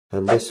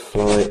And this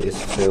flight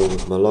is filled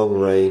with my long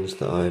range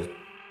that I've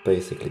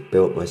basically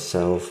built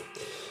myself.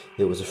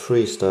 It was a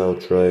freestyle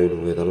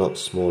drone with a lot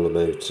smaller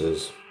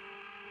motors,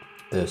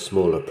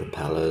 smaller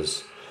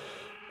propellers,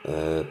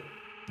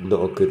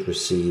 not a good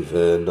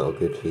receiver, not a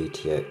good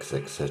VTX,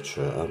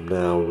 etc. I'm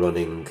now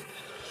running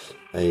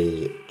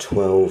a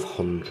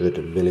 1200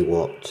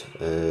 milliwatt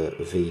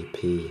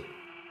VP,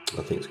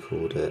 I think it's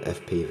called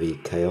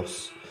FPV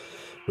Chaos,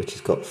 which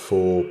has got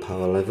 4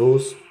 power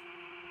levels.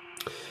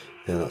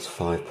 Now that's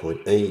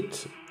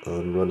 5.8.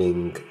 I'm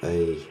running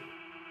a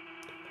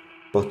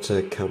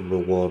Butter Camera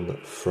 1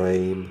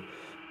 frame,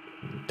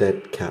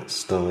 dead cat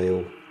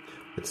style,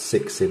 with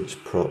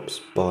 6-inch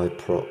props by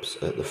props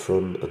at the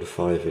front and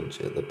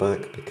 5-inch at the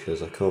back,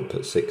 because I can't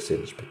put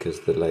 6-inch because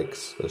the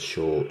legs are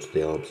short,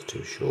 the arms are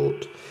too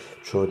short.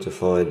 I'm trying to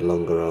find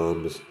longer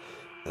arms,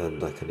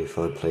 and I can only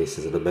find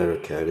places in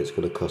America, and it's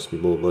going to cost me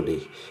more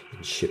money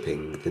in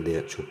shipping than the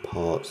actual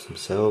parts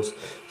themselves,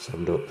 so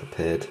I'm not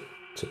prepared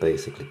to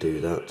basically do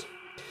that.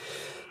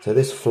 So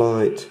this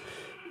flight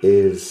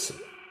is,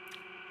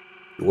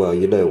 well,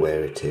 you know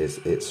where it is.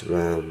 It's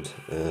around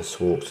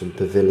Swarkston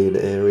Pavilion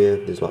area.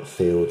 There's like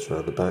fields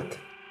around the back.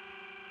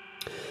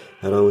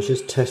 And I was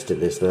just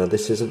testing this. Now,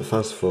 this isn't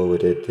fast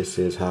forwarded. This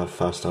is how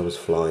fast I was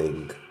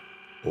flying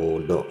or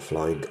not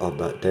flying on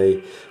that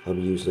day.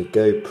 I'm using a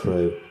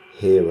GoPro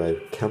Hero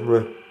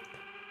camera.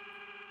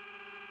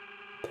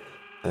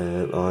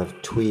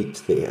 I've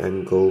tweaked the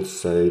angles,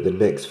 so the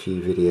next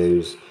few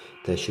videos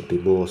there should be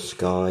more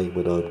sky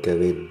when I'm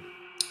going,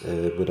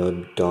 when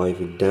I'm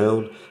diving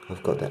down.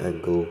 I've got the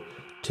angle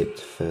tipped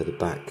further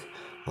back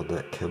on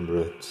that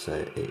camera,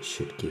 so it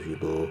should give you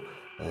more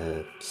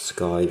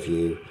sky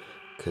view,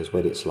 because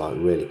when it's like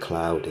really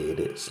cloudy and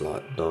it's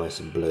like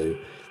nice and blue,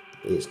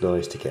 it's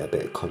nice to get a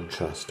bit of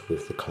contrast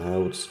with the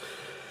clouds.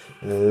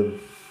 In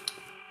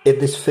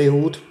this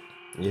field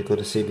you're going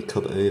to see me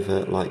come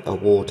over like a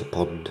water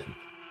pond,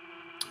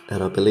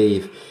 and I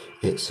believe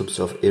it's some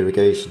sort of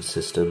irrigation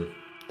system.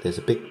 There's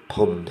a big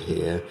pond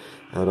here,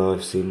 and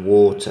I've seen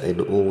water in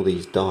all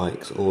these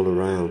dikes all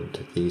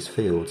around these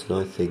fields, and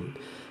I think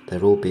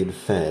they're all being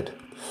fed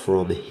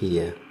from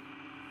here.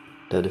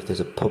 Don't know if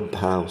there's a pump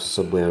house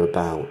somewhere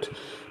about,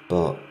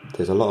 but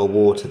there's a lot of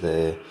water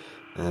there,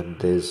 and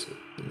there's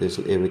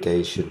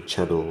irrigation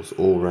channels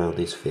all around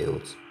these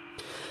fields.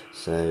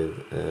 So,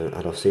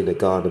 and I've seen a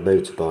guy on a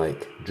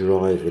motorbike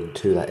driving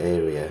to that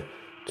area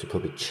to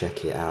probably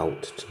check it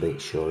out to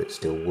make sure it's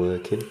still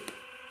working.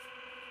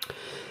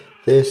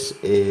 This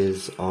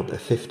is on a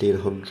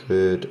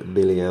 1500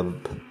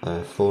 milliamp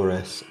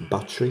 4S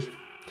battery,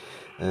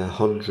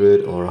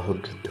 100 or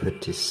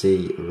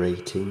 120C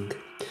rating.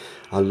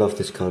 I love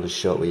this kind of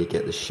shot where you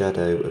get the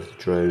shadow of the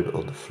drone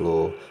on the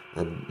floor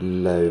and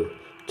low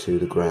to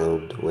the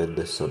ground when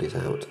the sun is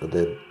out, and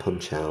then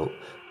punch out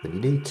when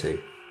you need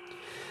to.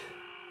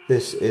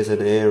 This is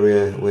an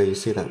area where you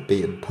see that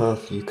beaten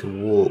path. You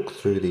can walk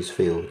through these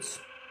fields,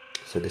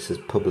 so this is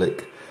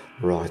public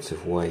right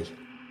of way,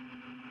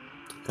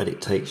 and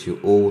it takes you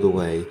all the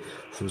way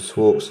from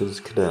Swarkston's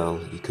Canal.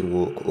 You can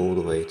walk all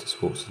the way to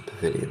Swarkston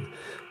Pavilion,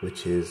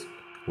 which is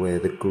where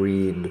the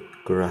green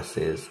grass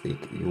is. You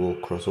walk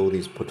across all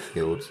these mud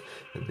fields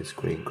and this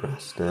green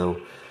grass. Now,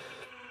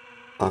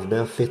 I've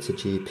now fitted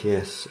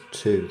GPS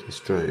to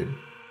this drone,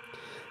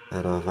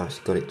 and I've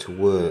actually got it to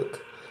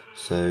work.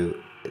 So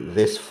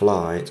this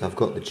flight, I've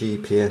got the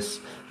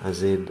GPS,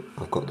 as in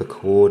I've got the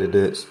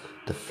coordinates,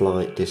 the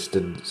flight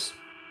distance,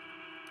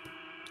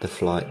 the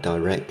flight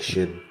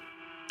direction,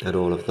 and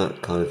all of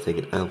that kind of thing,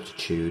 and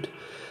altitude.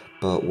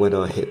 But when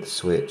I hit the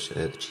switch,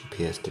 the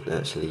GPS didn't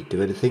actually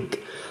do anything.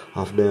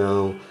 I've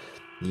now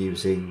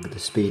using the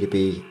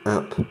SpeedyBee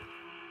app,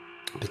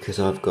 because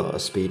I've got a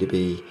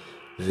SpeedyBee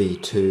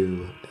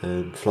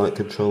V2 flight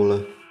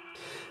controller,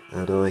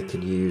 and I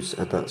can use,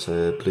 and that's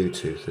a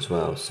Bluetooth as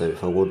well, so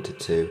if I wanted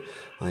to,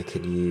 I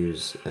can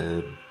use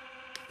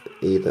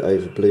either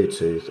over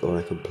Bluetooth, or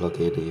I can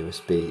plug in a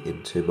USB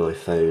into my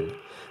phone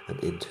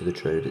and into the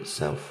drone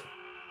itself.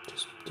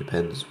 Just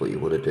depends what you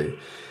want to do.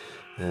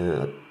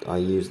 I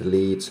use the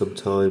lead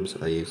sometimes,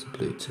 I use the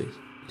Bluetooth.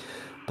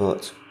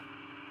 But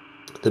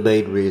the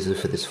main reason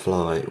for this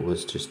flight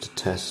was just to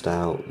test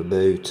out the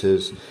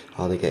motors.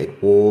 Are they getting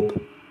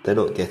warm? They're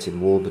not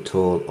getting warm at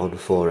all on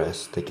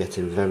 4S. They're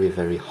getting very,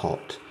 very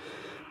hot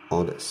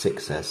on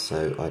 6S,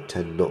 so I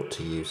tend not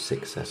to use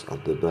 6S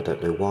on them. I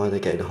don't know why they're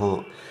getting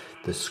hot.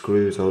 The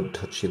screws aren't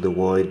touching the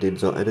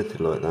windings or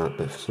anything like that,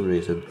 but for some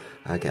reason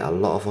I get a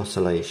lot of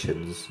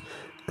oscillations,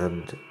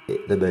 and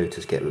the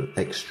motors get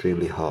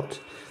extremely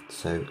hot,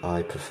 so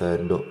I prefer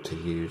not to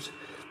use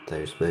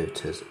those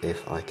motors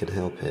if I can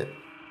help it.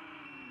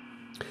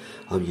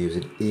 I'm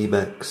using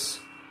Emax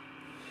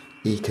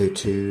Eco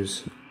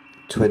 2s,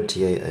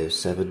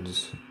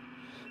 2807s.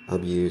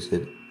 I'm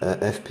using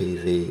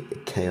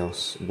FPV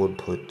Chaos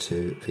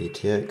 1.2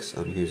 VTX.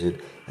 I'm using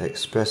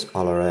Express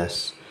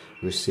LRS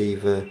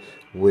receiver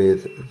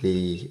with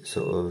the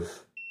sort of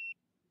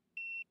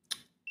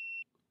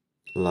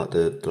like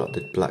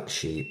the black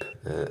sheep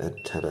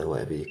antenna,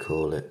 whatever you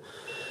call it,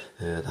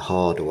 the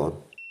hard one.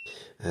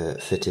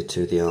 fitted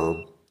to the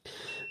arm,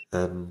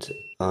 and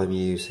I'm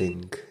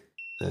using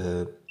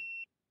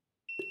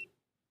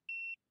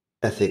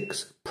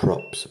Ethics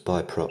Props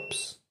by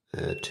Props,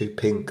 2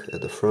 pink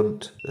at the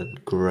front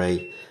and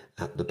grey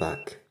at the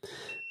back,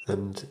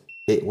 and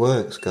it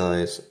works,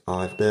 guys.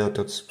 I've now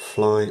done some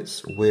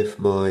flights with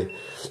my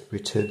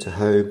return to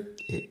home.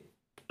 It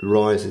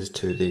rises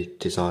to the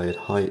desired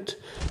height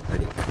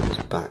and it comes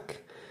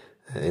back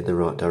in the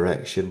right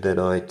direction. Then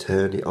I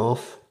turn it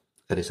off,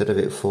 and instead of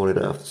it falling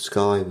out of the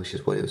sky, which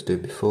is what it was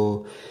doing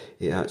before,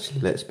 it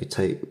actually lets me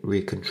take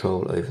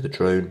control over the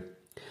drone,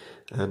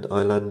 and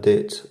I land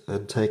it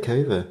and take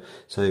over.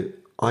 So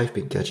I've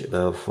been Gadget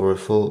Man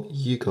 404.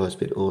 You guys have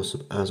been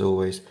awesome as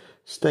always.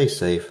 Stay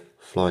safe,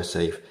 fly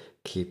safe,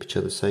 keep each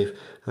other safe,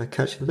 and I'll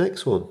catch you in the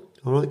next one.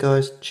 Alright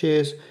guys,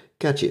 cheers.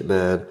 Gadget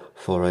Man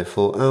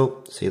 404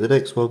 out. See you in the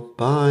next one.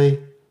 Bye.